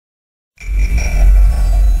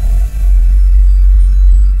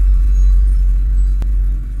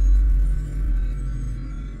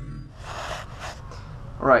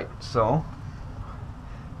So,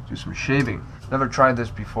 do some shaving. Never tried this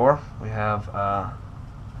before. We have a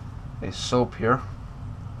soap here,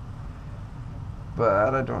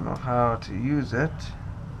 but I don't know how to use it.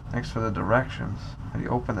 Thanks for the directions. How do you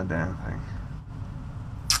open the damn thing?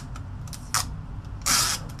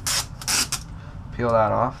 Peel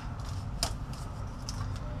that off.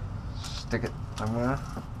 Stick it somewhere.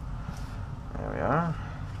 There we are.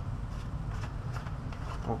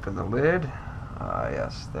 Open the lid. Ah,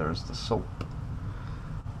 yes, there's the soap.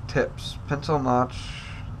 Tips. Pencil notch.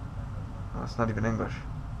 Oh, that's not even English.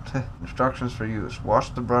 Instructions for use. Wash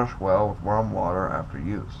the brush well with warm water after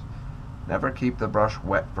use. Never keep the brush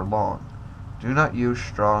wet for long. Do not use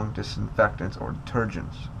strong disinfectants or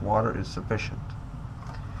detergents. Water is sufficient.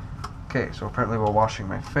 Okay, so apparently we're washing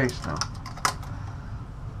my face now.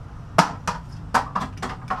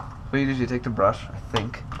 What you do is you take the brush, I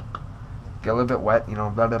think, get a little bit wet, you know,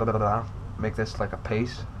 blah, blah, blah, blah, make this like a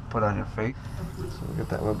paste, put it on your face. So we get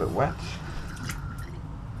that a little bit wet.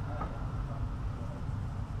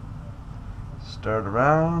 Stir it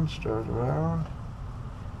around, stir it around.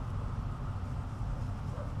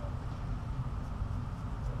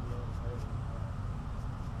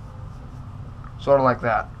 Sort of like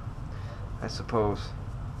that, I suppose.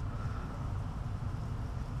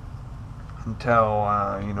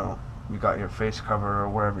 Until, you know, you got your face covered or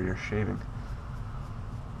wherever you're shaving.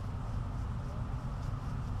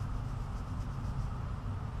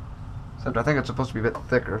 Except I think it's supposed to be a bit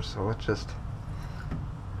thicker, so let's just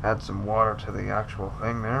add some water to the actual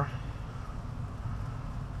thing there.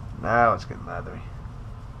 Now it's getting lathery.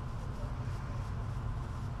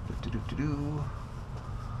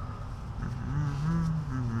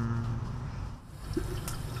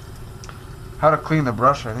 How to clean the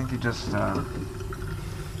brush? I think you just, you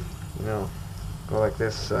know, go like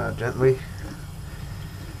this gently.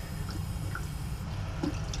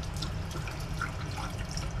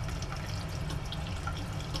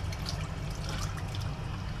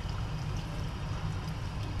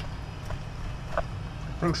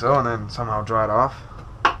 I think so, and then somehow dry it off.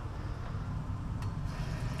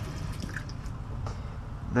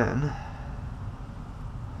 Then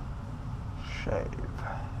shave.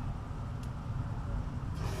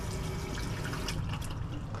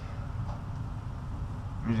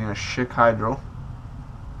 I'm using a Schick Hydro.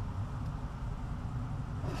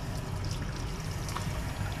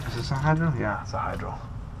 Is this a Hydro? Yeah, it's a Hydro.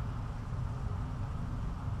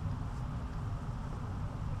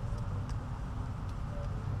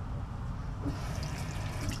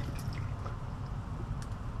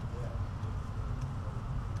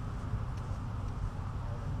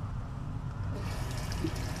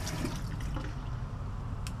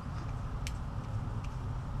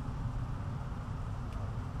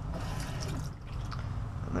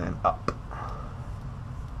 And then up.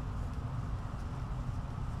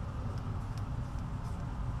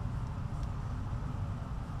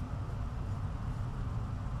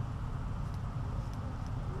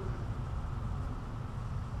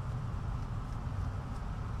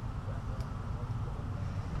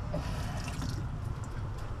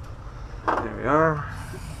 There we are.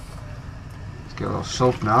 Let's get a little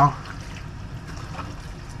soap now.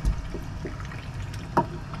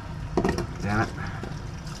 Damn it.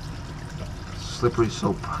 Slippery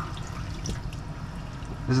soap.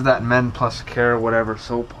 This is that Men Plus Care whatever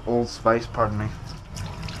soap. Old Spice, pardon me.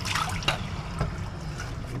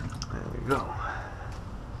 There we go.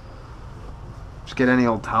 Just get any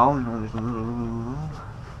old towel, you know,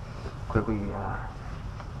 quickly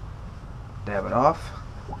dab it off.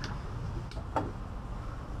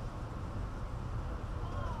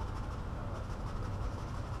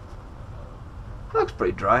 Looks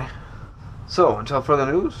pretty dry. So, until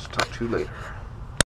further news, talk to you later.